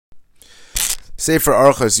Sefer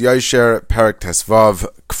Orchos Yosher, Perek Tesvav,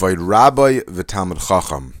 Kevod Rabo v'Talmid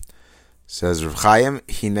Chochom. Says Rav Chaim,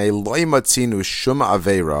 Hinei lo matzinu shum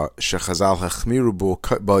aveira shechazal hachmiru bo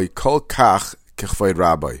kol kach k'Kevod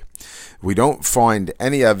Rabo. We don't find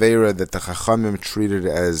any aveira that the Chachamim treated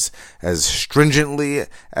as stringently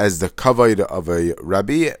as the kavod of a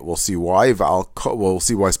Rebbe. We'll see why. We'll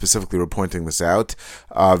see why specifically we're pointing this out.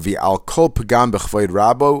 V'al kol pagam b'Kevod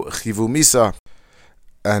Rabo chivu misa.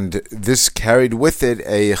 And this carried with it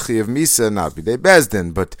a chiv misa, not b'dei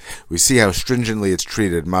bezdin, but we see how stringently it's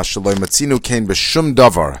treated. Mashaloi matzinu kain b'shum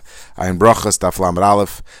davar. Ayin brachas daf lamed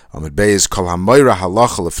aleph. Amid beis kol hamoira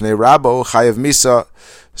halacha lefnei rabo chayiv misa.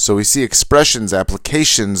 So we see expressions,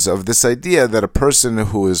 applications of this idea that a person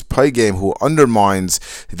who is paigam, who undermines,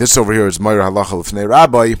 this over here is moira halacha lefnei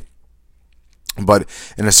rabbi, but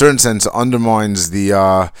in a certain sense undermines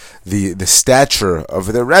the stature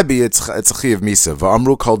of the Rebbe, it's a chiv misa.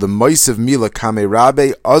 V'amru called the moisiv mila kame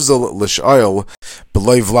rabbe azal l'sh'oil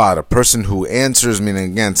b'loy vlad. A person who answers,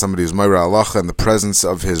 meaning again somebody who's moira halacha in the presence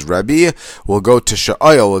of his Rebbe, will go to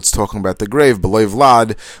sh'oil. It's talking about the grave b'loy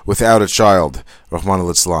vlad, without a child. Rahman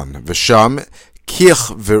al-Itzlan. V'sham Kich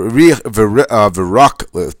v'rak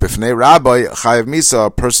b'fnei rabbi chayav misa. A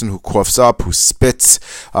person who coughs up, who spits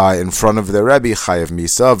in front of the Rebbe, chayav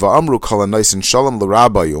misa. V'amru kol ha'nois in shalom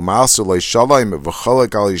l'rabbi u'ma'aser lo shalom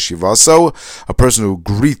v'cholek al yeshivaso. A person who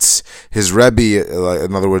greets his Rebbe,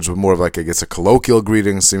 in other words, more of like I guess a colloquial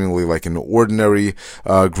greeting, seemingly like an ordinary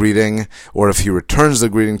greeting, or if he returns the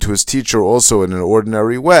greeting to his teacher also in an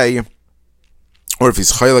ordinary way. Or if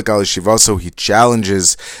he's chaylek al yeshiva, so he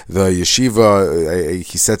challenges the yeshiva,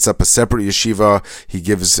 he sets up a separate yeshiva, he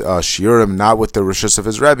gives shiurim not with the rishus of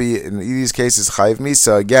his Rebbe. In these cases, chayiv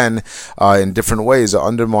misa, again, in different ways,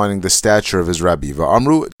 undermining the stature of his Rebbe.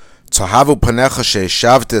 V'amru Tzahavu panecha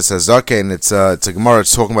she'eshavtes hazaken. It's a Gemara.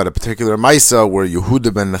 It's talking about a particular Maisa where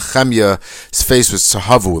Yehuda ben Nechemiah's face was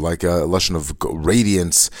tzahavu, like a lashon of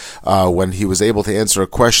radiance, when he was able to answer a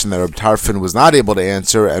question that Reb Tarfon was not able to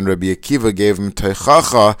answer, and Rabbi Akiva gave him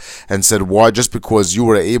teichacha and said, "Why? Just because you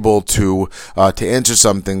were able to answer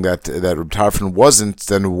something that Reb Tarfon wasn't,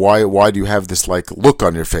 then why do you have this like look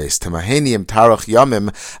on your face? Temaheniim tarach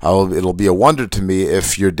yamim. It'll be a wonder to me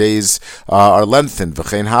if your days are lengthened.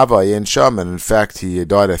 V'chein hava." And in fact, he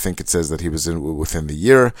died. I think it says that he was within the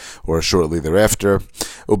year or shortly thereafter.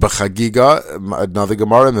 Ubachagiga, another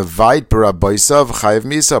Gemara, mevait b'rabbaisa v'chayiv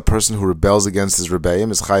misa. A person who rebels against his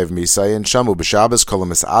rebbeim is chayiv misa. And shamu b'shabbos kol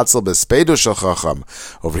mis'atzel b'speido shel chacham.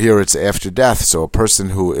 Over here, it's after death. So a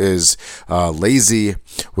person who is lazy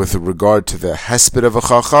with regard to the hesped of a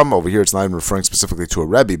chacham. Over here, it's not even referring specifically to a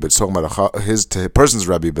rebbe, but it's talking about to a person's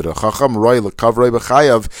rebbe. But a chacham roy l'kavroi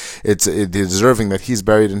b'chayav. It's deserving that he's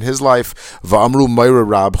buried in his life. Va'amru moira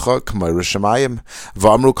rabcha k'moira shemayim.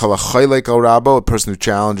 Va'amru kol hachaylek al rabo. A person who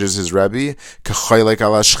challenges his Rebbe, k'chaylek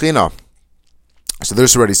al hashchina. So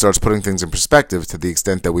this already starts putting things in perspective to the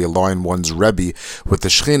extent that we align one's Rebbe with the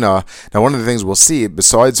Shechina. Now, one of the things we'll see,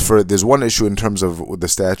 there's one issue in terms of the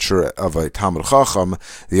stature of a Talmid Chochom.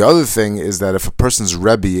 The other thing is that if a person's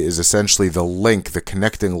Rebbe is essentially the link, the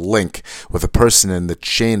connecting link with a person in the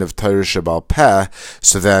chain of Torah Shebal Peh,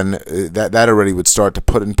 so then that already would start to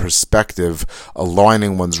put in perspective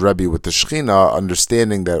aligning one's Rebbe with the Shechina,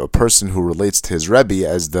 understanding that a person who relates to his Rebbe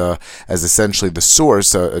as essentially the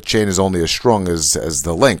source, a chain is only as strong as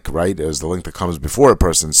the link, right? As the link that comes before a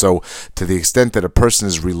person. So to the extent that a person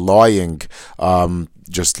is relying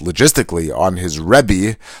just logistically on his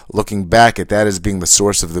Rebbe, looking back at that as being the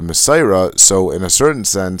source of the Messiah, so in a certain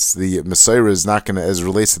sense, the Messiah is not going to, as it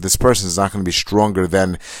relates to this person, is not going to be stronger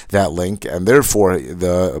than that link, and therefore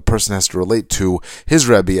the person has to relate to his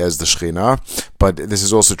Rebbe as the Shechina. But this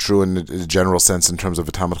is also true in a general sense in terms of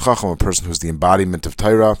a Talmid Chochom, a person who's the embodiment of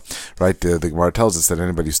Torah, right? The Gemara tells us that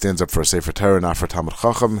anybody who stands up for a Sefer Torah, not for Talmid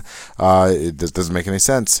Chochom, it doesn't make any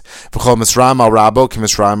sense. V'chol misraim al rabo ki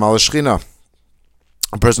misraim al Shechina.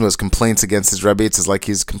 A person who has complaints against his Rebbe, it's like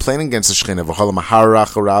he's complaining against the Shechina.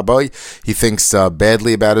 He thinks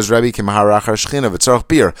badly about his Rebbe. We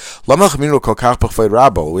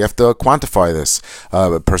have to quantify this.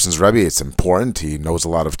 A person's Rebbe, it's important. He knows a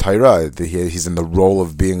lot of Torah. He's in the role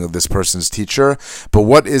of being this person's teacher. But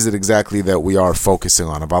what is it exactly that we are focusing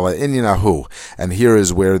on? And here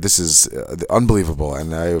is where this is unbelievable.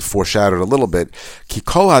 And I foreshadowed a little bit. Ki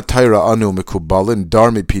kol ha-Torah anu mikubalin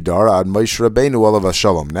dar mi pidar ad Moshe Rabbeinu olav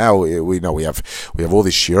Shalom. Now we know we have all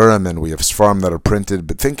these shiurim and we have svarim that are printed,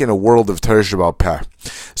 but think in a world of Torah Sheba'al Peh.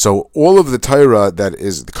 So all of the Torah that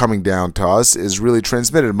is coming down to us is really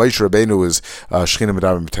transmitted. Moshe Rabbeinu is Shechina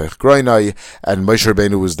Medarim B'Teich Groinai, and Moshe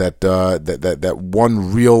Rabbeinu was that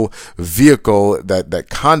one real vehicle, that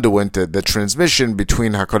conduit, that transmission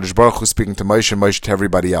between HaKadosh Baruch Hu speaking to Moshe and Moshe to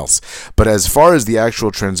everybody else. But as far as the actual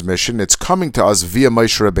transmission, it's coming to us via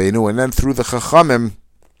Moshe Rabbeinu and then through the Chachamim,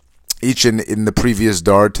 each in the previous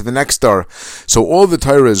dar to the next dar. So all the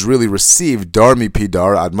Torah is really received dar mipi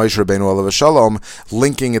dar ad Moshe Rabbeinu alav shalom,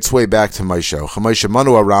 linking its way back to Moshe. Chamoshe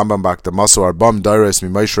manu Rambam bak damaso arbam daris mi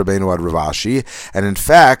Moshe Rabbeinu ad Rav Ashi. And in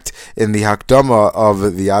fact, in the Hakdama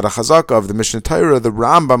of the Yad HaChazaka of the Mishnah Torah, the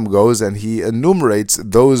Rambam goes and he enumerates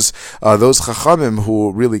those Chachamim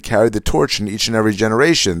who really carried the torch in each and every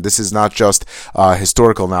generation. This is not just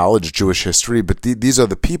historical knowledge, Jewish history, but these are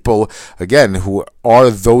the people, again, who are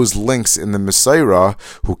those links in the Messiah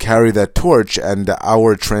who carry that torch, and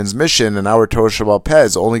our transmission and our Torah Sheba'al Peh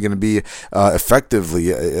is only going to be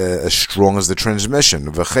effectively as strong as the transmission.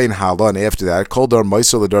 V'chein hala, and after that, kol dar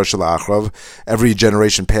ma'aser l'dar shel ha'achrav, every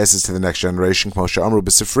generation passes to the next generation. K'mo she'amru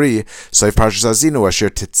b'sifri, soif parshas Hazinu, asher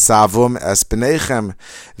titzavum es b'neichem,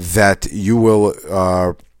 that you will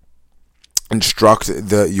instruct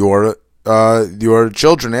your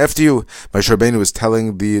children after you. Moshe Rabbeinu is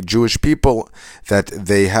telling the Jewish people that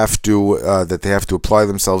they have to apply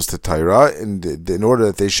themselves to Torah in order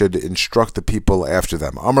that they should instruct the people after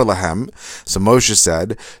them. Amar lahem. So Moshe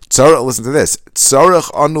said, listen to this.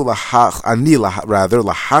 Tzarech anu lahachzik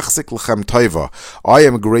lechem toiva. I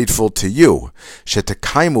am grateful to you.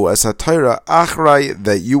 Shetekaimu es haTorah achrai,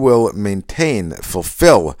 that you will maintain,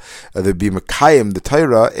 fulfill, the b'mekayim, the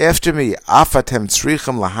Torah after me. Afatem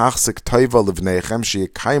tzrichem lahachzik we're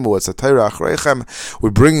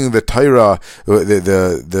bringing the Torah,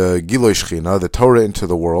 the Giloi Shechina, the Torah into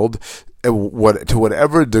the world. To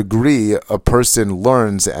whatever degree a person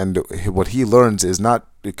learns, and what he learns is not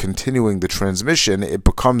continuing the transmission, it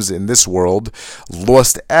becomes in this world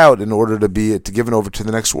lost out in order to be given over to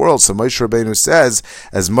the next world. So Moshe Rabbeinu says,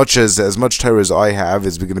 as much Torah as I have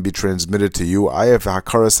is going to be transmitted to you. I have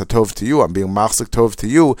hakaras hatov to you. I'm being machzik tov to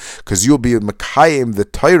you, because you'll be mekayim the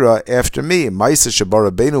Torah after me. Maisa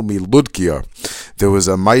shebar Rabbeinu mi Ludkia. There was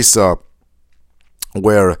a Maisa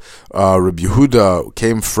where Rabbi Yehuda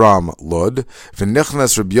came from Lud,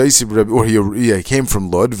 v'nichnas Rabbi Yossi, or he came from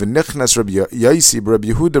Lud, v'nichnas Rabbi Yossi, Rabbi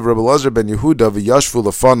Yehuda, Rabbi Lazar ben Yehuda, v'yashvu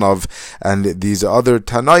lefanav, and these other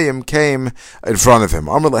Tanaim came in front of him.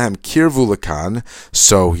 Amar lahem kirvu lekan.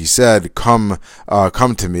 So he said, come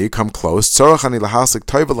to me, come close. Tzarach ani lahasik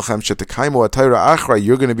toiva lechem shetekaimu atayra achra.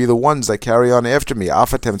 You're going to be the ones that carry on after me.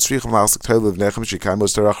 Afatem tzrichem lahasik toiva levnechem shekaimu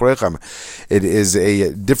tzarach rechem. It is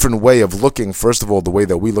a different way of looking. First of all, the way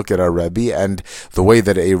that we look at our Rebbe, and the way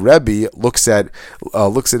that a Rebbe looks at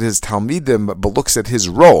his Talmidim, but looks at his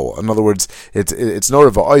role. In other words, it's not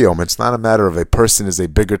of a oyom. It's not a matter of a person is a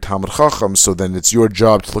bigger Talmid Chochom, so then it's your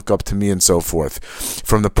job to look up to me and so forth.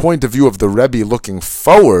 From the point of view of the Rebbe looking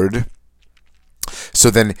forward, so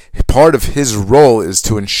then part of his role is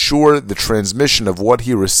to ensure the transmission of what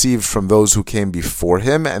he received from those who came before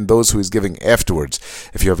him and those who he's giving afterwards.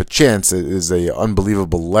 If you have a chance, it is an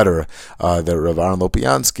unbelievable letter that Rav Aaron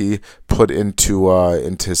Lopiansky put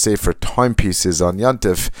into Sefer Timepieces on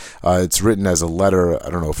Yantif. It's written as a letter. I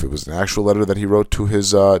don't know if it was an actual letter that he wrote to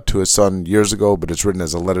his son years ago, but it's written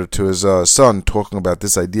as a letter to his son, talking about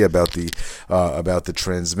this idea about the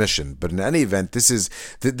transmission. But in any event, this is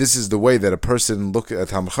the way that a person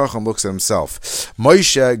Talmid Chochom looks at himself.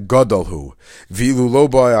 Moshe gadolhu v'ilu lo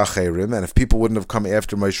ba'ay acherim, and if people wouldn't have come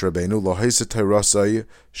after Moshe Rabbeinu, lo ha'isa teirasai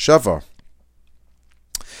shava.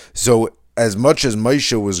 So, as much as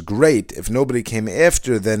Moshe was great, if nobody came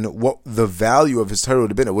after, then what the value of his Torah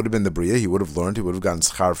would have been? It would have been the Bria. He would have learned. He would have gotten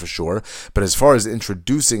schar for sure. But as far as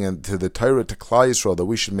introducing into the Torah to Klal Yisrael, that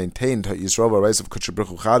we should maintain Yisrael b'rais of Kutcher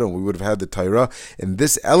B'chu Chadon, we would have had the Torah in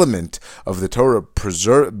this element of the Torah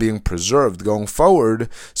being preserved going forward.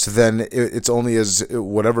 So then it's only as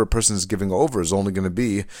whatever a person is giving over is only going to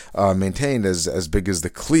be maintained as big as the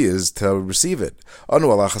Kli is to receive it. Anu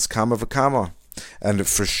alachas kama v'kama. And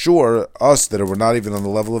for sure, us that were not even on the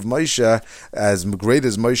level of Moshe, as great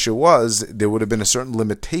as Moshe was, there would have been a certain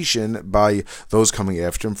limitation by those coming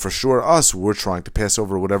after him. For sure, us, we're trying to pass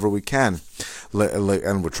over whatever we can,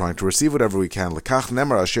 and we're trying to receive whatever we can. Lekach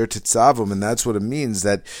nemar asher titzavum, and that's what it means,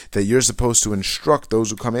 that you're supposed to instruct those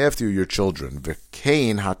who come after you, your children.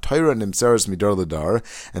 V'kein ha-Torah nimtzeres midar ledar,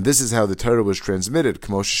 and this is how the Torah was transmitted.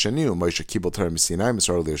 K'moshe sheniu, Moshe kibel Torah misinai,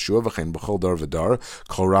 misar le'Yeshua, v'chein b'chol dar v'dar,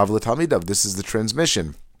 kol rav l'talmidav. This is the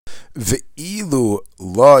transmission. Ve'ilu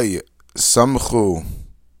loy samchu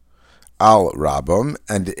al Rabam,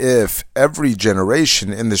 and if every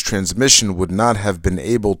generation in this transmission would not have been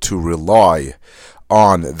able to rely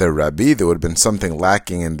on their Rebbe, there would have been something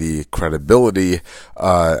lacking in the credibility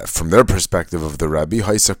from their perspective of the Rebbe.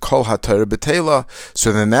 Haisa kol haTorah betela.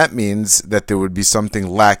 So then that means that there would be something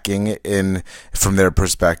lacking in, from their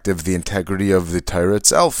perspective, the integrity of the Torah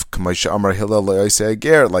itself. K'maisha Amar Hillel le'osei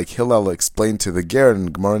ger, like Hillel explained to the ger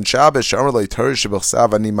in Gemara and Shabbos, Amar le'Torah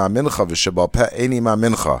shebachsav ani ma mincha v'shebal peh eni ma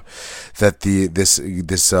mincha, that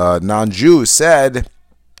this non-Jew said,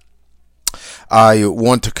 I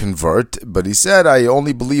want to convert, but he said, I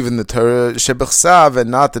only believe in the Torah Shebechsav and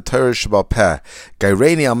not the Torah Shebal Peh.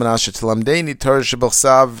 Gaireini al manashe tilamdeini Torah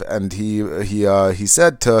Shebechsav, and he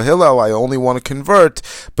said to Hillel, I only want to convert,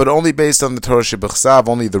 but only based on the Torah Shebechsav,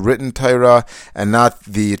 only the written Torah, and not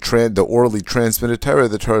the orally transmitted Torah,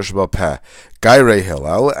 the Torah Shebal Peh. Gairei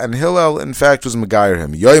Hillel, and Hillel in fact was Megair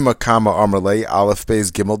him. Yoima Kama Amarlei Aleph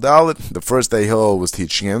Beis Gimel Dalet. The first day Hillel was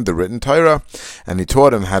teaching him the written Torah, and he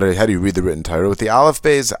taught him how do you read the written Torah with the Aleph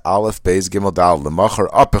Beis Gimel Dalet Lemachar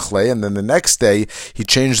Apichlei, and then the next day he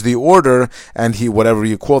changed the order, and he whatever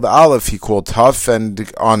you called Aleph he called Taf,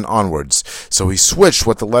 and onwards. So he switched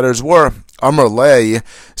what the letters were. Amarlei.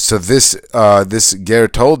 So this ger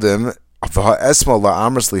told him, you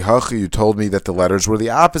told me that the letters were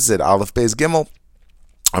the opposite, Aleph Beis Gimel.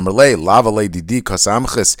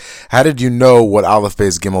 How did you know what Aleph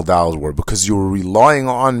Beis Gimel Daled were? Because you were relying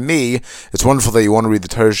on me. It's wonderful that you want to read the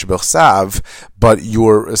Torah Shebechsav, but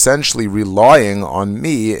you're essentially relying on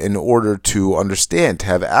me in order to understand, to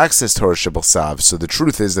have access to Torah Shebechsav. So the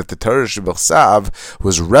truth is that the Torah Shebechsav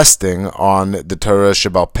was resting on the Torah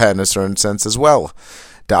Shebal Peh in a certain sense as well.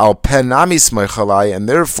 And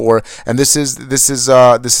therefore, and this is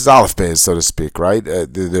Aleph Beis, so to speak, right?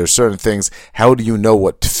 There are certain things. How do you know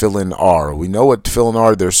what tefillin are? We know what tefillin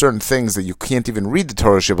are. There are certain things that you can't even read the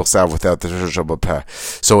Torah Shebechsav without the Torah Shebal Peh.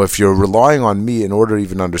 So if you're relying on me in order to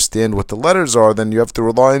even understand what the letters are, then you have to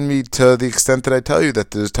rely on me to the extent that I tell you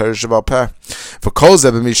that there's Torah Shebal Peh.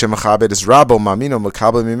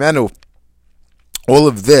 All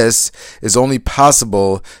of this is only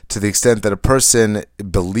possible to the extent that a person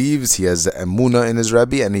believes he has emunah in his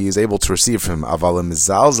Rebbe and he is able to receive from him. Aval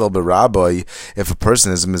mizalzel b'Rabbi, if a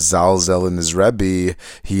person is mizalzel in his Rebbe,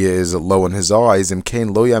 he is low in his eyes.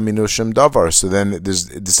 Imkein lo yaminu shem davar. So then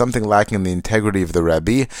there's something lacking in the integrity of the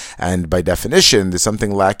Rebbe, and by definition, there's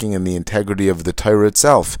something lacking in the integrity of the Torah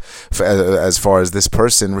itself, as far as this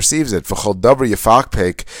person receives it. V'chol davar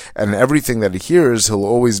yafakpek, and everything that he hears, he'll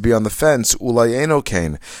always be on the fence. Ulayeno.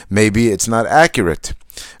 Maybe it's not accurate,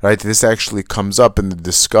 right? This actually comes up in the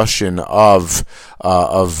discussion of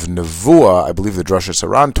Nevuah. I believe the Drasha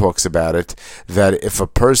Saran talks about it, that if a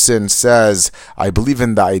person says, I believe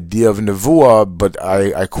in the idea of Nevuah, but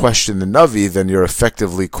I question the Navi, then you're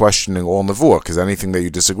effectively questioning all Nevuah, because anything that you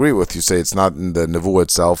disagree with, you say it's not in the Nevuah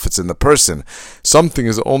itself, it's in the person. Something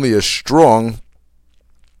is only as strong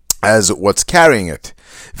as what's carrying it.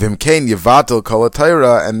 Vimkein yevatel kol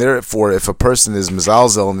haTorah, and therefore, if a person is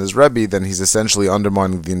mizalzel in his Rebbe, then he's essentially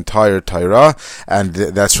undermining the entire Torah, and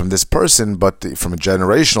that's from this person. But from a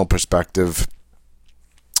generational perspective,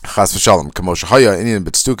 Chas v'shalom, kamosha haya inyan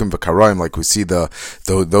b'tztukim v'karayim, like we see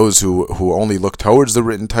those who only look towards the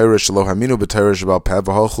written Torah, shelo haminu b'Torah shebal peh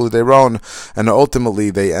v'halchu l'deiron, and ultimately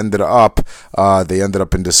they ended up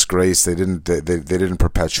in disgrace. They didn't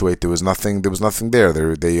perpetuate. There was nothing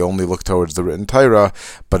there. They only looked towards the written Torah,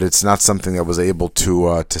 but it's not something that was able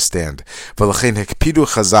to stand. V'lachein hekpidu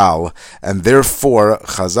Chazal, and therefore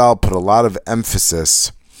Chazal put a lot of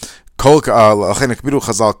emphasis. Because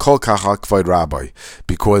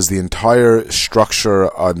the entire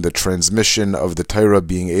structure on the transmission of the Torah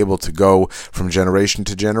being able to go from generation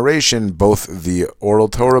to generation, both the oral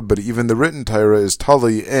Torah but even the written Torah, is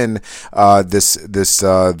totally in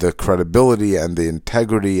the credibility and the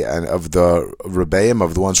integrity and of the Rebbeim,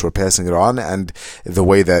 of the ones who are passing it on, and the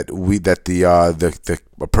way that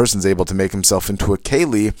a person's able to make himself into a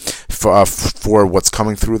keli for what's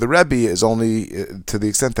coming through the Rebbe is only to the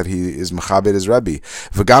extent that he is mechabed his Rebbe.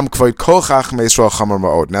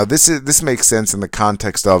 Now this makes sense in the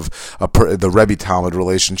context of the Rebbe Talmid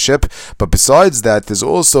relationship, but besides that, there's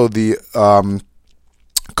also the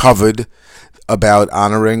Kevod about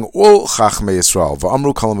honoring all Chachmei Yisrael.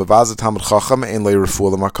 V'amru kol mevaza Talmid Chochom ein lo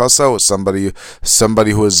refuah l'markaso.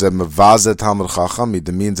 Somebody who is a mevaza Talmid Chochom, he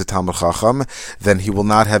demeans a Talmid Chochom, then he will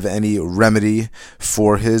not have any remedy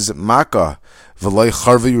for his makkah. V'loy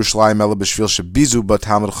charva Yerushalayim ela b'shvil shebizu ba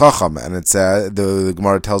Talmid Chochom. And it's the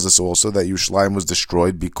Gemara tells us also that Yerushalayim was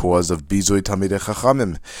destroyed because of bizui Talmidei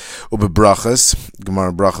Chachamim. Ubebrachas,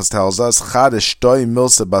 Gemara Brachas tells us, Chad eshtoi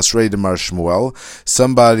milsa basrei demar Shmuel.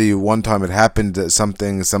 Somebody, one time it happened,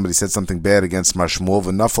 somebody said something bad against Mar Shmuel,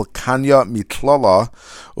 v'nafel kanya mitlala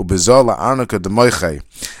ubezola arnika demoiche.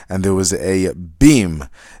 And there was a beam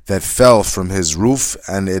that fell from his roof,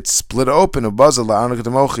 and it split open, ubezola arnika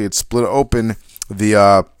demoiche, it split open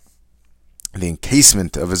the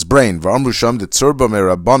encasement of his brain. Yikar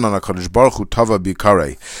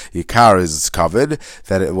is covered,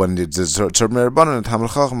 that when it's Tzurba Merabanan, Talmid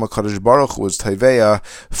Chochom, HaKadosh Baruch Hu was Taiveya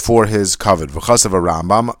for his covered. V'chas of a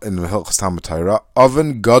Rambam in the Hilchos Talmud Torah,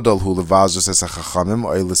 Oven Gadol Hu Levazus Es HaChachamim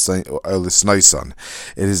Oilis.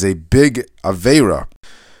 It is a big Aveira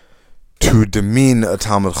to demean a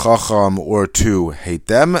Talmid Chochom or to hate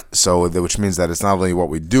them, which means that it's not only what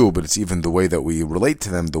we do, but it's even the way that we relate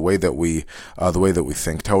to them, the way that we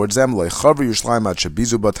think towards them. Yerushalayim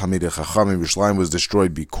was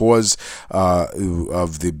destroyed because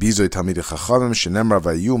of the bizui Talmidei Chachamim. Shenemar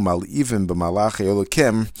vayu mal'ivim b'malachei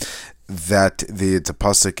Elokim. That it's a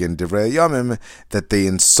pasuk in Divrei Yamim that they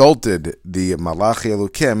insulted the Malachi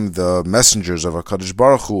Elokim, the messengers of HaKadosh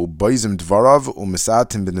Baruch Hu, Boizim Dvarav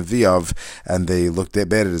Umisatim B'Neviyav, and they looked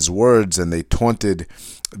bad at his words and they taunted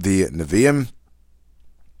the Nevi'im.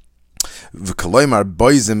 V'kaloymar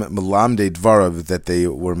boizim melamdei dvarav, that they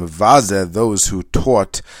were mevazeh, those who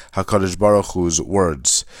taught HaKadosh Baruch Hu's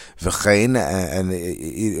words. V'chein, and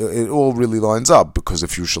it all really lines up, because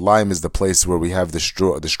if Yerushalayim is the place where we have the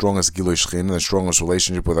strongest Gilui Shechinah, the strongest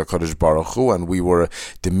relationship with HaKadosh Baruch Hu, and we were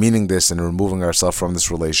demeaning this and removing ourselves from this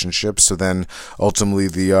relationship, so then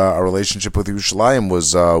ultimately our relationship with Yerushalayim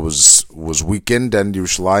was weakened, and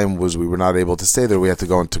Yerushalayim we were not able to stay there. We had to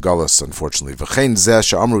go into Galus, unfortunately. V'chein zeh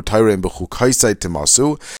she'amru Taireim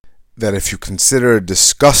that if you consider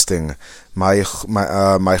disgusting my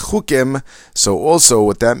chukim, so also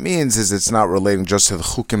what that means is it's not relating just to the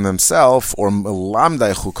chukim themselves, or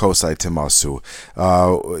lamdai chukosai timasu.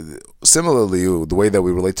 Similarly, the way that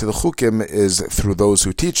we relate to the chukim is through those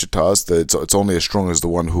who teach it to us. It's only as strong as the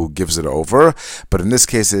one who gives it over. But in this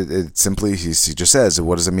case, it simply, he just says,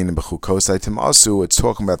 what does it mean in b'chukosai timasu? It's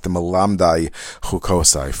talking about the melamdai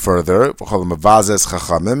chukosai. Further,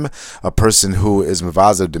 a person who is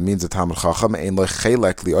mevazeh demeans a Talmid Chacham, ein lo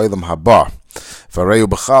chelek li'olam haba. Vareyu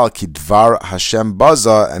b'chal ki dvar Hashem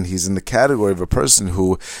baza, and he's in the category of a person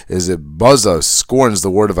who is a baza, scorns the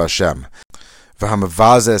word of Hashem.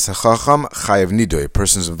 V'hamavazeh es hachacham chayev nidoy. A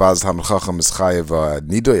person who's mevazeh Talmid Chacham is chayev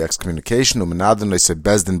nidoy, excommunication. U'menadon loiseh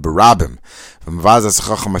bezdin barabim. V'hamavazeh es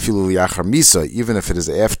hachacham afilu liyachar misa. Even if it is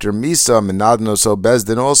after misa, menadon so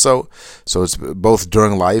bezdin also. So it's both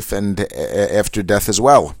during life and after death as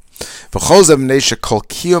well. He sums it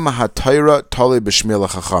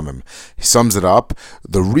up.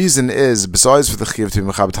 The reason is, besides for the chiyuv to be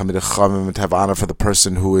mechaber Talmidei Chachamim and to have honor for the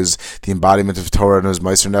person who is the embodiment of Torah and who is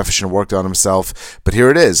meiser nefesh and worked on himself, but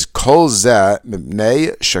here it is, kol zeh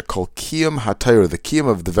mipnei shekol kiyum hatayra, the kiyum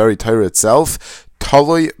of the very Torah itself,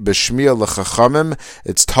 Talui b'shmiya l'chachamim.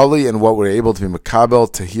 It's talui in what we're able to be makabel,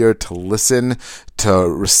 to hear, to listen, to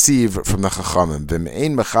receive from the chachamim.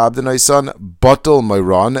 V'me'ein mechab denaisan batel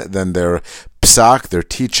mayron. Then their psak, their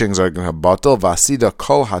teachings are going to have batel. V'asida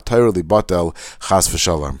kol hatayr li batel chas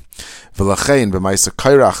v'shalom. V'lachein b'maisa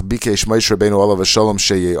kairach bikesh Moshe Rabbeinu olav v'shalom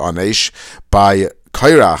sheyeh anesh. By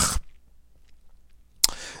kairach,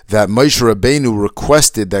 that Moshe Rabbeinu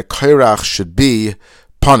requested that kairach should be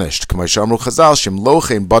punished. Moshe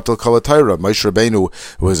Rabbeinu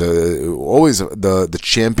was always the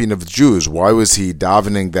champion of the Jews. Why was he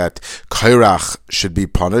davening that Kairach should be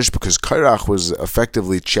punished? Because Kairach was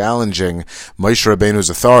effectively challenging Moshe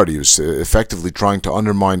Rabbeinu's authority. He was effectively trying to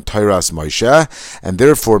undermine Torah's Moshe, and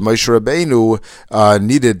therefore Moshe Rabbeinu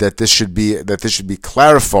needed that this should be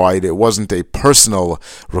clarified. It wasn't a personal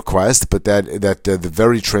request, but that the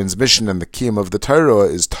very transmission and the kiyum of the Torah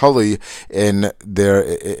is totally in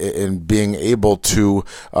being able to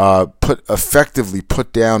effectively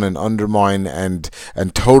put down and undermine and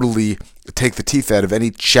totally take the teeth out of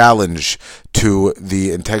any challenge to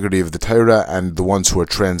the integrity of the Torah and the ones who are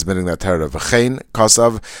transmitting that Torah. V'chein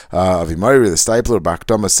kasav Avimari the Stipler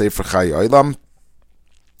Bakdama Sefer Chai Olam.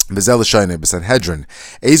 Sanhedrin.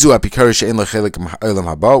 Ezu apikaris she'en lo chelik olam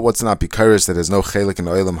haba. What's an apikaris that has no chelik in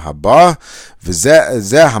olam haba?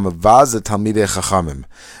 V'zeh hamavaz talmidei chachamim.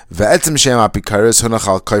 Ve'etzem shem apikaris hunach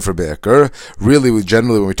al kaifer be'eker. Really,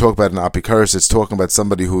 generally, when we talk about an apikaris, it's talking about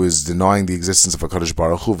somebody who is denying the existence of HaKadosh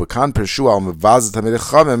Baruch Hu. V'kan pershu al mavaz talmidei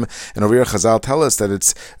chachamim. And over here, Chazal tell us that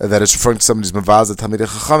it's referring to somebody's mavaz talmidei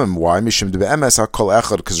chachamim. Why? Mishim de be'emes hakol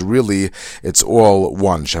echad. Because really, it's all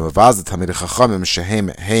one. Shem mavaz talmidei chachamim shehem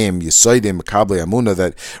Yisoidim Makabli Amuna,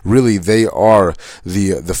 that really they are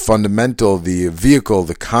the fundamental, the vehicle,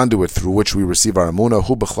 the conduit through which we receive our Amuna.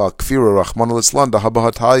 Hu b'chlal kfira Rachman al-Islan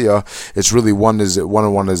dahaba hataya. It's really one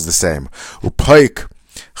and one is the same. Upaik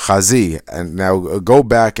Chazi, and now go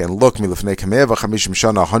back and look, milifnei kameva chamishim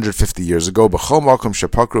shana, 150 years ago, b'chol makom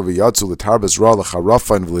shepakru v'yatzu l'tarbez ra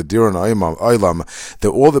l'charafain v'lediron oilam, that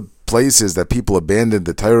all the places that people abandoned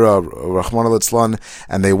the Torah, Rahman al-Itzlan,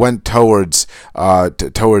 and they went towards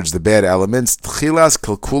the bad elements. Tchilas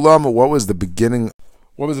kilkulam. What was the beginning?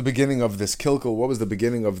 What was the beginning of this kilkul? What was the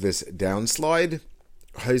beginning of this downslide?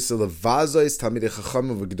 That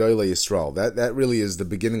really is the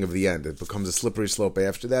beginning of the end. It becomes a slippery slope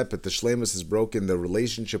after that, but the shleimus is broken. The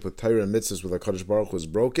relationship with Torah and mitzvahs with HaKadosh Baruch Hu is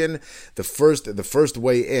broken. The first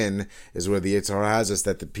way in is where the Yetzer Hara has us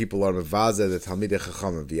that the people are mevaza the Talmidei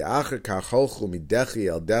Chachamim. V'ya'acher kacholchu midechi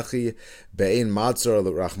el dechi be'ein matzor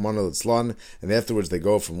l'rachman al-Itzlan, and afterwards they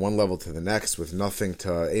go from one level to the next with nothing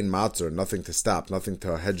to ein matzor, nothing to stop, nothing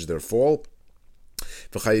to hedge their fall.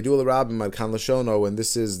 And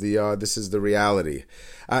this is the reality.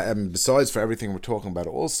 And besides, for everything we're talking about,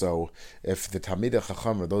 also, if the Talmidei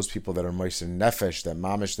Chacham are those people that are Moshe Nefesh, that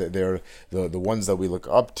Mamish, that they're the ones that we look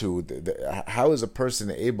up to, how is a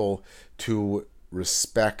person able to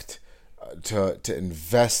respect, to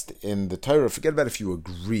invest in the Torah? Forget about if you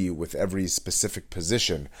agree with every specific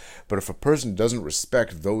position, but if a person doesn't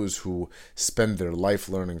respect those who spend their life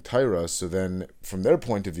learning Torah, so then from their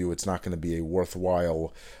point of view, it's not going to be a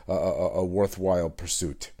worthwhile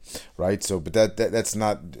pursuit, right? So, but that's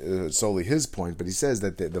not solely his point. But he says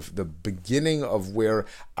that the beginning of where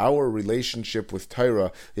our relationship with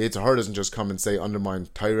Torah, the Yetzer Hara doesn't just come and say undermine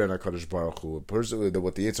Torah and HaKadosh Baruch Hu.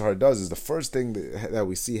 What the Yetzer Hara does is the first thing that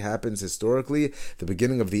we see happens historically, the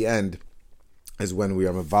beginning of the end, is when we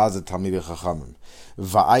are mevazet Talmidei Chachamim.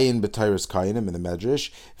 Va'ayin b'Torah's kayinim in the Medrash,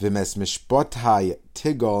 v'mes mishpotai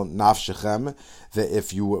tigol nafshechem, that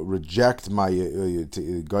if you reject my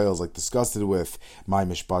goyels, like disgusted with my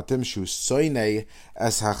mishpatim, shu soinei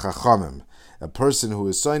es hachachamim. A person who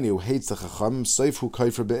is soini, who hates the chachamim, seifu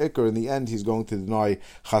kaifer be'ikr, in the end he's going to deny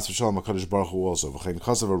chas v'shalom HaKadosh Baruch Hu also. V'chein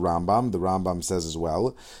chasav a Rambam, the Rambam says as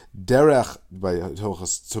well, derech, by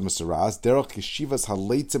Hilchos Tumas Aras, derech yeshivas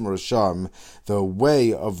haleitzim risham, the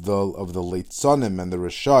way of the leitzonim and the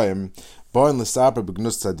rishaim,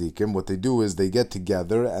 what they do is they get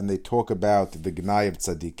together and they talk about the Gnai of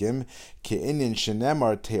Tzadikim. Ke'inyan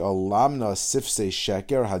shenemar te'olamna sifsei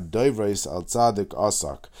sheker hadoivreis al tzadik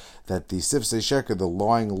asak. That the sifsei sheker, the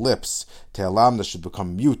lying lips, te'olamna should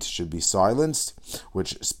become mute, should be silenced,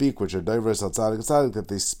 which are doivreis al tzadik, that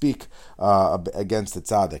they speak against the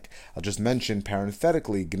tzadik. I'll just mention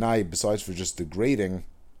parenthetically, Gnai, besides for just degrading,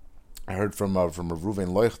 I heard from Reuven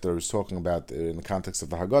Leuchter, who's talking about, in the context of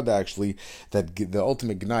the Haggadah actually, that the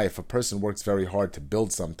ultimate gnai, if a person works very hard to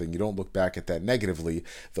build something, you don't look back at that negatively.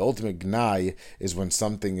 The ultimate gnai is when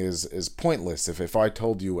something is pointless. If I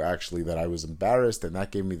told you actually that I was embarrassed and that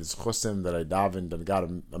gave me this chusim, that I davened and got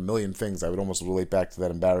a million things, I would almost relate back to that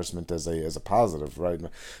embarrassment as a positive, right?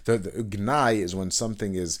 The gnai is when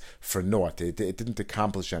something is for naught. It didn't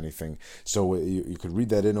accomplish anything. So you could read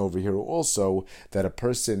that in over here also, that a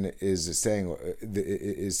person is saying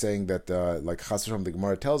that like Chas v'Shalom, the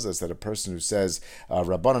Gemara tells us that a person who says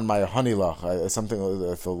Rabbanan Maya Hanilach,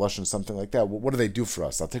 something like that, what do they do for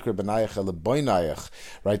us? Right,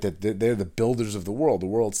 that they're the builders of the world. The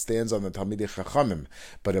world stands on the Talmidei Chachamim,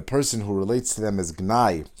 but a person who relates to them as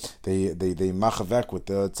Gnai, they machavek with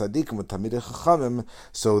the Tzadikim, with Talmidei Chachamim.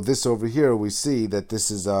 So this over here we see that this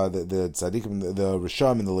is the Tzadikim, the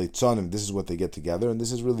Risham and the Leitzonim. This is what they get together, and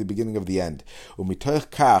this is really the beginning of the end. Umitoch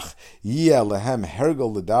kach lehem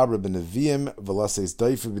hergel ledabra b'neviim v'laseis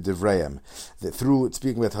daifu b'divreim. Through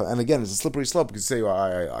speaking with, and again, it's a slippery slope. You could say, well,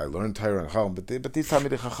 I learned Torah and Chacham, but these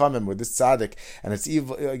Talmidei Chachamim with this tzaddik, and it's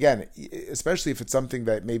evil again, especially if it's something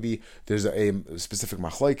that maybe there's a specific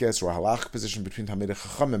machlokes or a halach position between Talmidei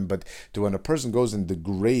Chachamim, but when a person goes and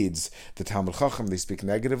degrades the Talmid Chacham, they speak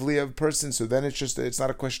negatively of a person, so then it's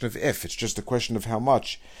not a question of if, it's just a question of how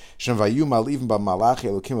much.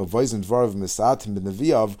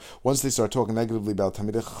 once they start talking negatively about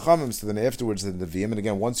Talmidei Chachamim, so then afterwards the Nevi'im, and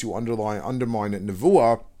again, once you undermine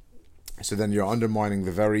Nevuah, so then you're undermining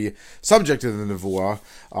the very subject of the nevuah,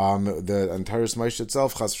 the entire Moshe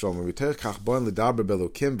itself.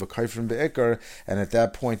 And at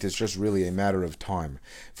that point, it's just really a matter of time.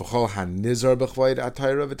 A person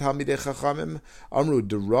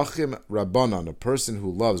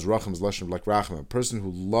who loves rachim is lashon like rachim. A person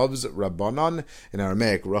who loves rabbanon, in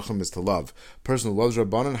Aramaic, rachim is to love. A person who loves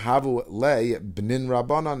rabbanon, havu lei b'nin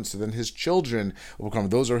rabbanon. So then his children will become.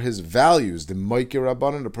 Those are his values. The moikir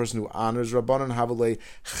rabbanon, a person who honors rabbanon, havale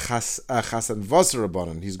chasan vasa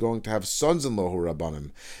rabbanon. He's going to have sons-in-law who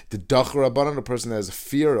rabbanon. The dach rabbanon, a person that has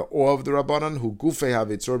fear or awe of the rabbanon, who gufei have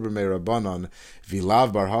itzor b'mei rabbanon,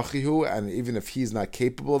 vilav bar hachihu, and even if he's not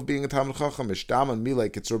capable of being a Talmid Chochom, ishdaman milei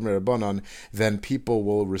itzor b'mei rabbanon, then people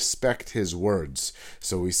will respect his words.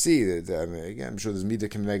 So we see that, and again, I'm sure there's midah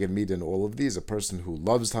keneged midah in all of these. A person who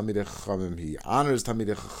loves Talmidei Chachamim, he honors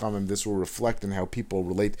Talmidei Chachamim. This will reflect in how people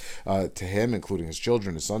relate to him, including his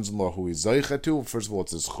children, his sons-in-law, who he's zoicha to. First of all,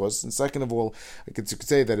 it's his chus, and second of all, you could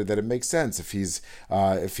say that it makes sense if he's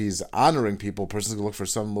honoring people. A person's going to look for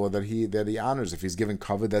son-in-law that he honors. If he's giving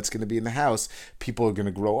kavod, that's going to be in the house. People are going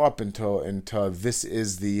to grow up into this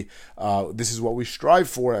is what we strive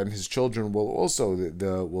for, and his children will also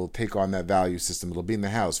will take on that value system. It'll be in the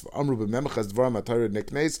house.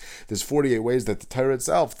 There's 48 ways that the Torah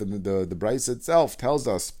itself, the Brisa itself, tells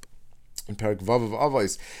us in Perek Vav of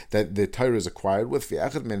Avos that the Torah is acquired with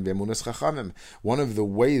one of the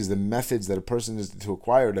ways, the methods that a person is to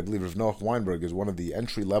acquire it. I believe Rav Noach Weinberg is one of the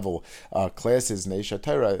entry-level classes in Eisha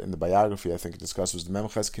Torah. In the biography, I think it discusses the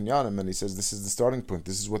Memches Kinyanim, and he says this is the starting point.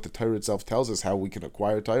 This is what the Torah itself tells us how we can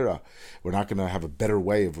acquire Torah. We're not going to have a better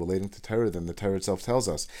way of relating to Torah than the Torah itself tells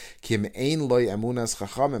us. Kim ein loy emunas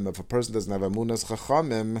chachamim. If a person doesn't have emunas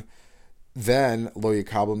chachamim, then lo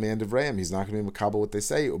yikabel me'an devrayim. He's not going to be makabel what they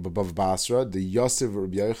say. Ubabav Basra, the Yosef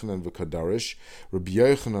Rabbi Yochanan v'Kadarish. Rabbi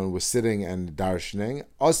Yochanan was sitting and darshaning.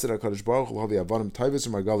 Asir HaKadosh Baruch Hu l'havi avanim tayvus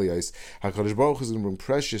u'margaliyos. HaKadosh Baruch Hu is going to bring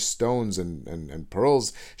precious stones and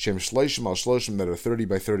pearls. Shem shloishim al shloishim that are 30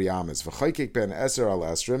 by 30 amas. V'chaykek ben eser al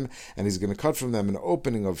esrim, and he's going to cut from them an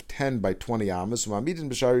opening of 10 by 20 amas. U'mamidin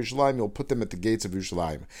b'shar Yerushalayim, he'll put them at the gates of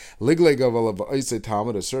Yerushalayim. Ligleg aval v'oisei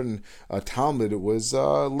Talmud, a certain Talmud was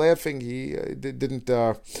laughing. He didn't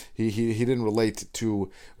relate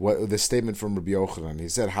to what the statement from Rabbi Yochanan. He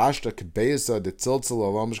said, "Hashta kbeisa de tziltzil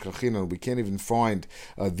alamish kachinan." We can't even find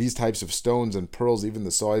these types of stones and pearls, even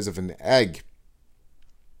the size of an egg.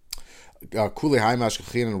 Kuli haimash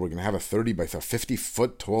kachinan. We're going to have a 30 by 50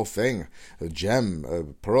 foot tall thing, a gem, a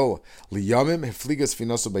pearl. Liyamim hefligas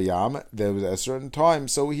finaso bayam. There was a certain time,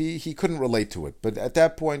 so he couldn't relate to it. But at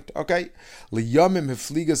that point, okay, liyamim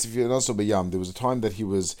hefligas finaso bayam. There was a time that he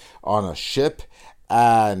was on a ship,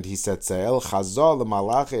 and he set sail. Chazal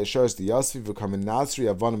l'malache esharis diyasvi v'kamin nasri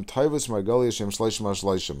avanim taivus margali Hashem shleishim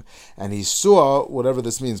shleishim. And he saw whatever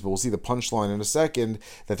this means, but we'll see the punchline in a second.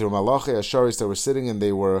 That there were malache esharis that were sitting, and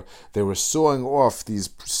they were sawing off these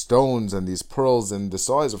stones and these pearls in the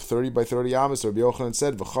size of 30 by 30 amas. Rabbi Yochanan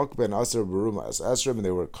said v'chak ben aser barum as esrim, and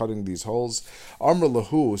they were cutting these holes. Amr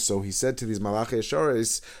lahu. So he said to these malache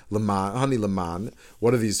esharis, leman hani leman.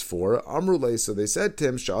 What are these for? Amr le. So they said to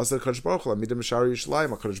him, sha'asar kadosh baruch hu amidim shari Yerushalayim.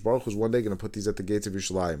 HaKadosh Baruch Hu was one day going to put these at the gates of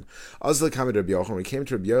Yerushalayim. Azle kamid Rabbi Yochanan. We came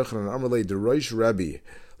to Rabbi Yochanan and Amrlei deroish Rabbi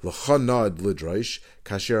l'chanad l'droish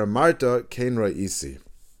kasher amarta kein ra'isi.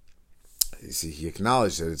 You see, he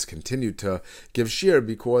acknowledged that it's continued to give shir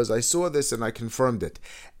because I saw this and I confirmed it.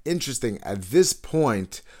 Interesting. At this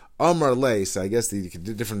point, Amar Le, so I guess the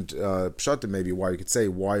different pshatim maybe why you could say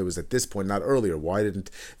why it was at this point, not earlier. Why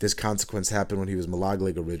didn't this consequence happen when he was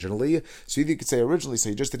malaglig originally? So either you could say originally, so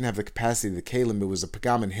he just didn't have the capacity, the kalim, it was a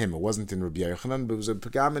pagam in him. It wasn't in Rabbi Yochanan, but it was a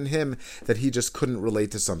pagam in him that he just couldn't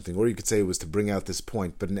relate to something. Or you could say it was to bring out this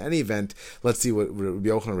point. But in any event, let's see what Rabbi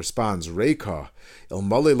Yochanan responds. Reika, el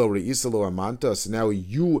male lo reisa lo amanta. So now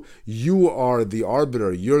you are the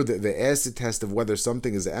arbiter. You're the acid test of whether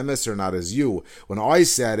something is emes or not as you. When I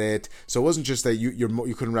said it, so it wasn't just that you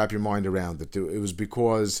couldn't wrap your mind around it. It was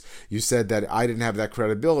because you said that I didn't have that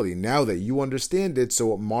credibility. Now that you understand it,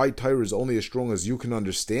 so my Torah is only as strong as you can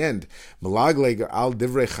understand. Malagleg al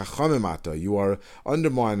divrei chachamim ata. You are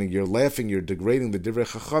undermining, you're laughing, you're degrading the divrei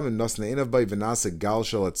chachamim. Nasna inav bay v'nasa gal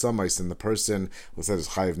shel etzamais. And the person who said is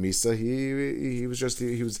chayiv misa, he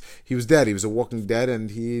was dead. He was a walking dead,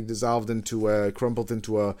 and he dissolved into crumpled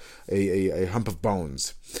into a hump of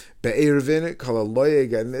bones. Be'ervin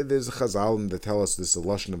kalaloyeg, and there's a chazal that tell us this is a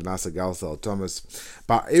lashon of Nasa Galsal Thomas.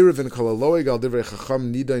 Be'ervin kalaloyeg al divrei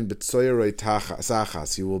chacham nidain b'tzoyerei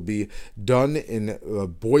sachas. He will be done in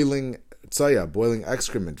boiling tzaya, boiling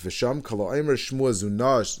excrement, v'sham kala omer shmua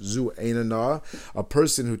zuna zu einana, a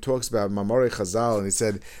person who talks about Mamare Chazal, and he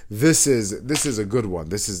said, this is a good one,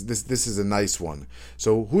 this is a nice one.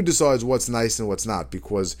 So who decides what's nice and what's not?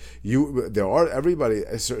 Because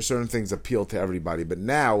certain things appeal to everybody, but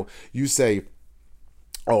now you say,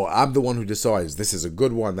 oh, I'm the one who decides. This is a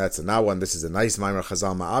good one. That's a not one. This is a nice Maimer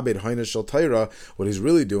Chazal Ma'abed Haina Shel Torah. What he's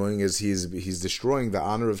really doing is he's destroying the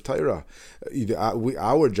honor of Torah.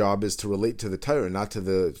 Our job is to relate to the Torah, not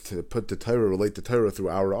to put the Torah, relate the Torah through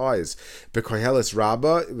our eyes. Kevod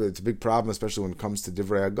Rabo, it's a big problem, especially when it comes to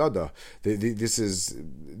Divrei Agada. This is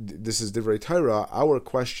Divrei Torah. Our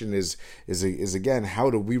question is again,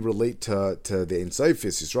 how do we relate to the Ein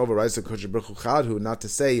Soifis Yisrael v'Raisa Kodesh Baruch Hu Chadhu? Not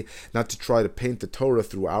to try to paint the Torah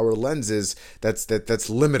through our lenses. That's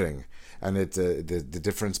limiting, and it's the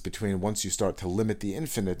difference between once you start to limit the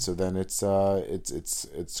infinite, so then it's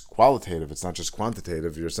qualitative. It's not just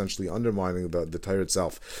quantitative. You're essentially undermining the Torah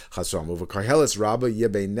itself. That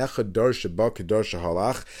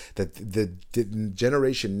the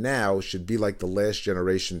generation now should be like the last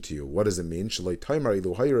generation to you. What does it mean? Don't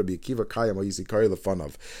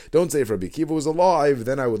say if Rabbi Akiva was alive,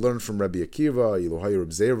 then I would learn from Rabbi Akiva.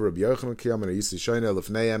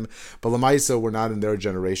 But Lamaisa, we're not in their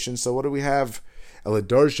generation, so what do we have?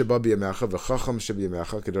 HaKadosh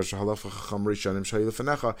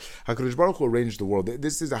Baruch Hu arranged the world.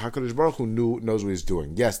 This is a HaKadosh Baruch Hu knows what he's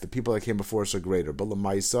doing. Yes, the people that came before us are greater, but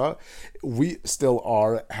Lamaisa, we still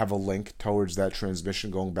have a link towards that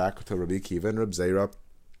transmission going back to Rabbi Akiva and Reb Zera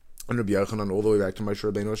and Rabbi Yochanan all the way back to Moshe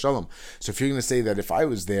Rabbeinu Shalom. So if you're going to say that if I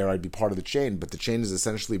was there, I'd be part of the chain, but the chain is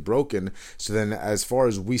essentially broken, so then as far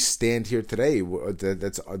as we stand here today,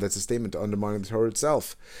 that's a statement to undermine the Torah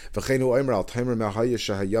itself.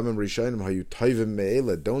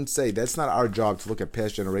 Don't say, that's not our job to look at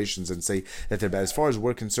past generations and say that they're bad. As far as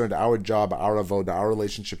we're concerned, our job, our avoda, our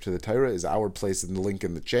relationship to the Torah is our place in the link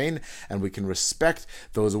in the chain, and we can respect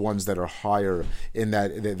those ones that are higher in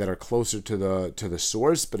that are closer to the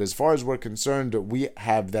source. But as far as we're concerned, we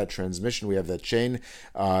have that transmission, we have that chain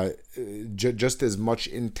just as much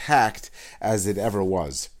intact as it ever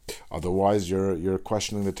was. Otherwise, you're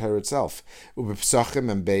questioning the Torah itself.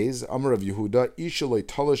 Ubepsachim and Beis, Amar of Yehuda, Ishaloi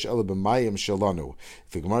Talish El B'mayim Shalanu.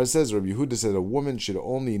 The Gemara says, Rabbi Yehuda said a woman should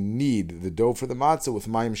only knead the dough for the matzah with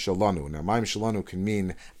Mayim Shalanu. Now, Mayim Shalanu can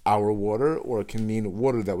mean our water, or it can mean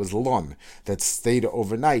water that was lon, that stayed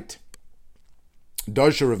overnight.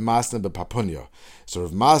 Darsha Rav Masna bePapunya. So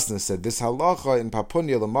Rav Masna said this halacha in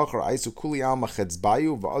Papunya lemachar aisu kuli alma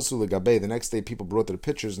chetzbayu va'asu legabe. The next day, people brought their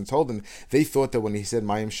pitchers and told him they thought that when he said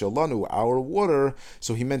Mayim Shalanu, our water,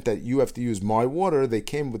 so he meant that you have to use my water. They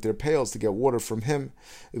came with their pails to get water from him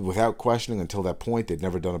without questioning. Until that point, they'd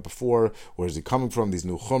never done it before. Where is he coming from? These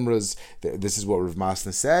new chumras. This is what Rav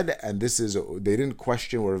Masna said, and they didn't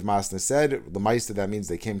question what Rav Masna said. The Meister, that means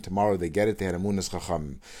they came tomorrow. They get it. They had Amunas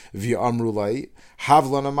Chacham. Via Amrulai.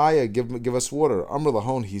 Havlana Maya, give us water. Amr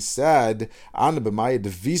Lahon, he said, Ana b'maya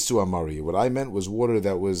devisu amari. What I meant was water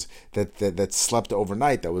that slept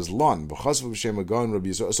overnight, that was lon.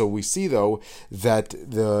 So we see though that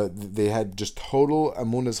they had just total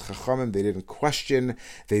amunas chachamim. They didn't question.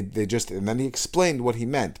 They just, and then he explained what he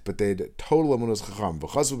meant, but they had total amunas chacham.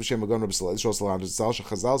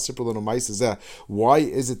 Why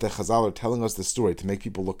is it that Chazal are telling us the story? To make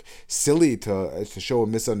people look silly, to show a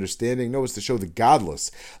misunderstanding? No, it's to show the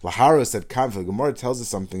godless. Lahara said, the Gemara tells us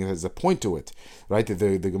something that has a point to it, right?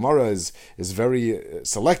 The Gemara is very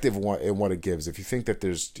selective in what it gives. If you think that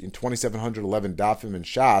there's 2,711 dafim in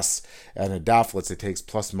Shas, and a daf, let's say, takes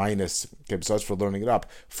plus minus, okay, besides for learning it up,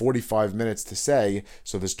 45 minutes to say,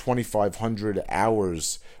 so there's 2,500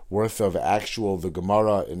 hours worth of the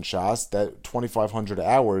Gemara in Shas. That 2,500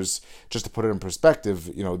 hours, just to put it in perspective,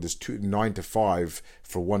 this 9 to 5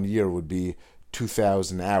 for 1 year would be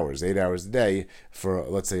 2,000 hours, 8 hours a day for,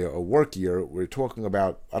 let's say, a work year. We're talking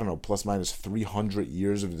about, plus minus 300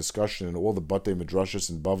 years of discussion, and all the Batei Midrashos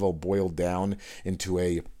and Bavel boiled down into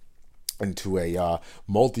a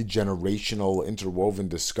multi-generational interwoven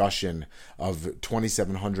discussion of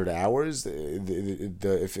 2,700 hours.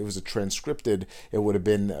 If it was transcripted, it would have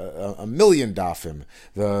been a million dafim.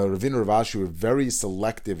 The Ravina Rav Ashi were very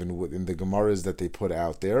selective in the Gemaras that they put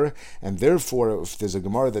out there, and therefore, if there's a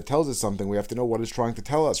Gemara that tells us something, we have to know what it's trying to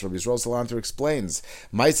tell us. Rabbi Yisrael Salanter explains,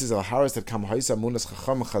 Maises al haras that kam haisa amunas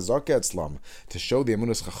chacham chazak etzlam, to show the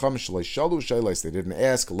amunas chacham shalei shalu sheilis. They didn't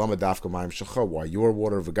ask lama dafka mayim shacha, why your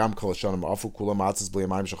water v'gam kol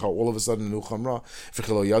all of a sudden, new chamra.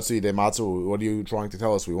 What are you trying to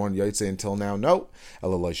tell us? We weren't yaitse until now. No.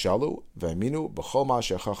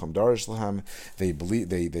 They believe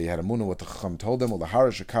they had a munah what the chacham told them, and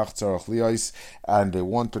they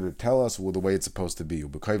wanted to tell us the way it's supposed to be.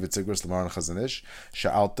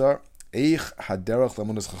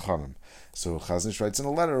 So Chazanish writes in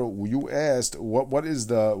a letter, you asked, what is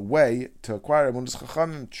the way to acquire emunas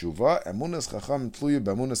chachamim? Tshuva, emunas chachamim tluya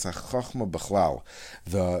b'emunas hachachma b'chlal.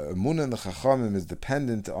 The emunah in the chachamim is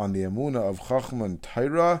dependent on the emunah of chachma and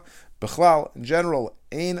Torah b'chlal. In general,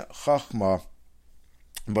 ein chachma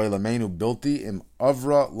b'olamenu bilti im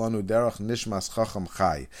avra lanu derech nishmas chacham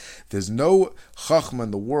chai. There's no chachma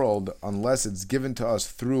in the world unless it's given to us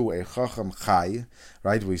through a chacham chai.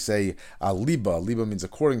 Right? We say liba. Liba means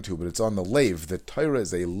according to, but it's on the lave. The Torah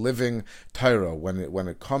is a living Torah. When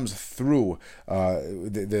it comes through,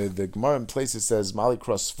 the Gemara in places says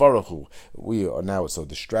Malikra Svarahu. We are now so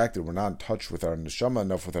distracted. We're not in touch with our neshama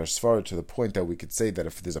enough with our svara to the point that we could say that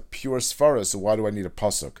if there's a pure svara, so why do I need a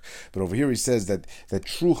pasuk? But over here he says that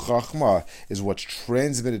true chachma is what's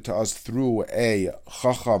transmitted to us through a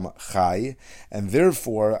chacham chai, and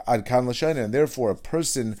therefore ad kan l'shayna, and therefore a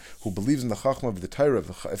person who believes in the chachma of the Torah,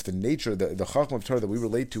 if the nature, the chacham of Torah that we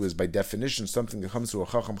relate to is by definition something that comes through a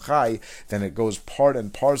chacham chai, then it goes part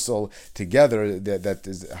and parcel together. That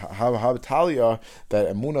is habitalia, that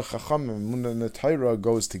emunah chacham and emunah in the Torah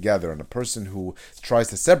goes together. And a person who tries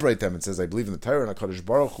to separate them and says, I believe in the Torah and HaKadosh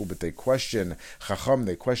Baruch Hu, but they question chacham,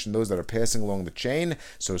 they question those that are passing along the chain.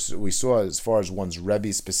 So we saw as far as one's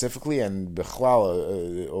Rebbe specifically, and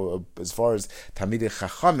Bechlal, as far as Talmidei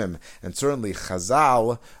Chachamim, and certainly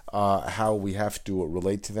Chazal, how we have to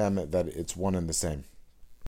relate to them, that it's one and the same.